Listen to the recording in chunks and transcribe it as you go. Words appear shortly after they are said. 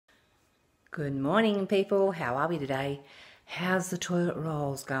Good morning, people. How are we today? How's the toilet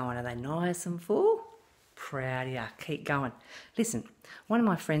rolls going? Are they nice and full? Proud of ya. Keep going. Listen, one of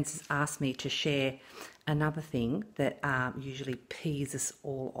my friends has asked me to share another thing that usually pees us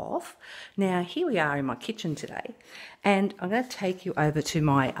all off. Now, here we are in my kitchen today, and I'm going to take you over to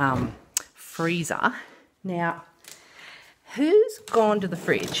my freezer. Now, who's gone to the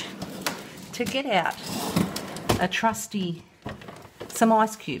fridge to get out a trusty some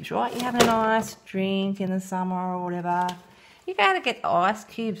ice cubes, right? You're having a nice drink in the summer or whatever. You go to get the ice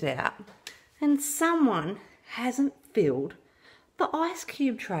cubes out and someone hasn't filled the ice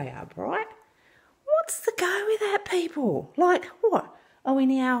cube tray up, right? What's the go with that, people? Like, what? Are we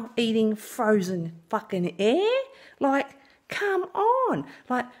now eating frozen fucking air? Like, come on.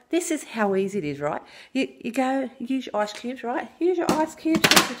 Like, this is how easy it is, right? You go, use your ice cubes, right? Use your ice cubes.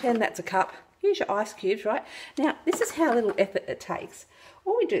 Let's pretend that's a cup. Use your ice cubes, right? Now, this is how little effort it takes.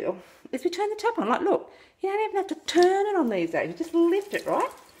 All we do is we turn the tap on. Like, look, you don't even have to turn it on these days. You just lift it,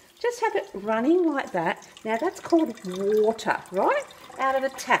 right? Just have it running like that. Now, that's called water, right? Out of a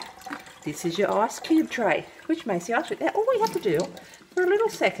tap. This is your ice cube tray, which makes the ice cube. Now, all we have to do for a little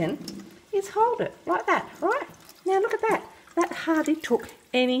second is hold it like that, right? Now, look at that. That hardly took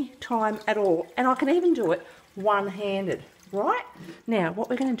any time at all. And I can even do it one-handed, right? Now, what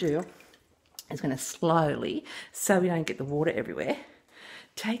we're going to do is going to slowly, so we don't get the water everywhere,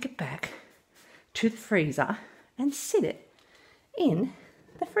 take it back to the freezer and sit it in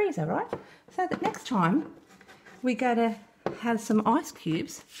the freezer, right? So that next time we go to have some ice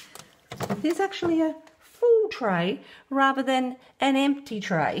cubes, there's actually a full tray rather than an empty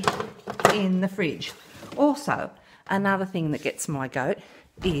tray in the fridge. Also, another thing that gets my goat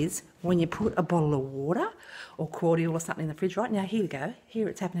is when you put a bottle of water or cordial or something in the fridge, right? Now, here we go. Here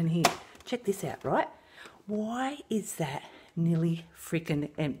it's happening here. Check this out, right? Why is that nearly freaking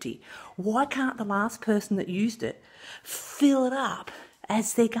empty? Why can't the last person that used it fill it up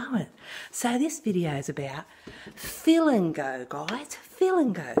as they're going? So this video is about fill and go, guys. Fill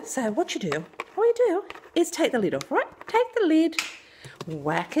and go. So what you do is take the lid off, right? Take the lid,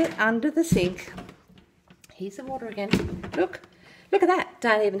 whack it under the sink. Here's the water again. Look at that.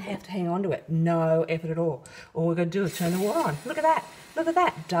 Don't even have to hang on to it. No effort at all. All we're going to do is turn the water on. Look at that. Look at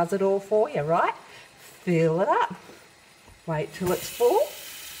that. Does it all for you, right? Fill it up. Wait till it's full.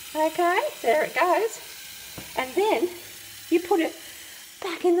 Okay, there it goes. And then you put it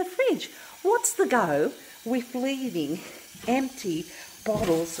back in the fridge. What's the go with leaving empty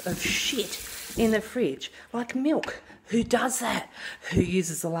bottles of shit in the fridge? Like milk. Who does that? Who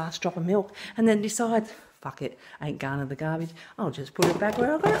uses the last drop of milk and then decides, fuck it, ain't going to the garbage. I'll just put it back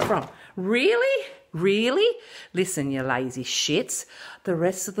where I got it from. Really? Really? Listen, you lazy shits. The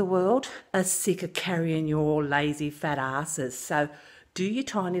rest of the world are sick of carrying your lazy fat asses. So do your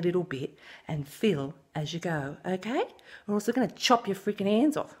tiny little bit and fill as you go, okay? Or else we're going to chop your freaking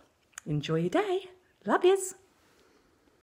hands off. Enjoy your day. Love yous.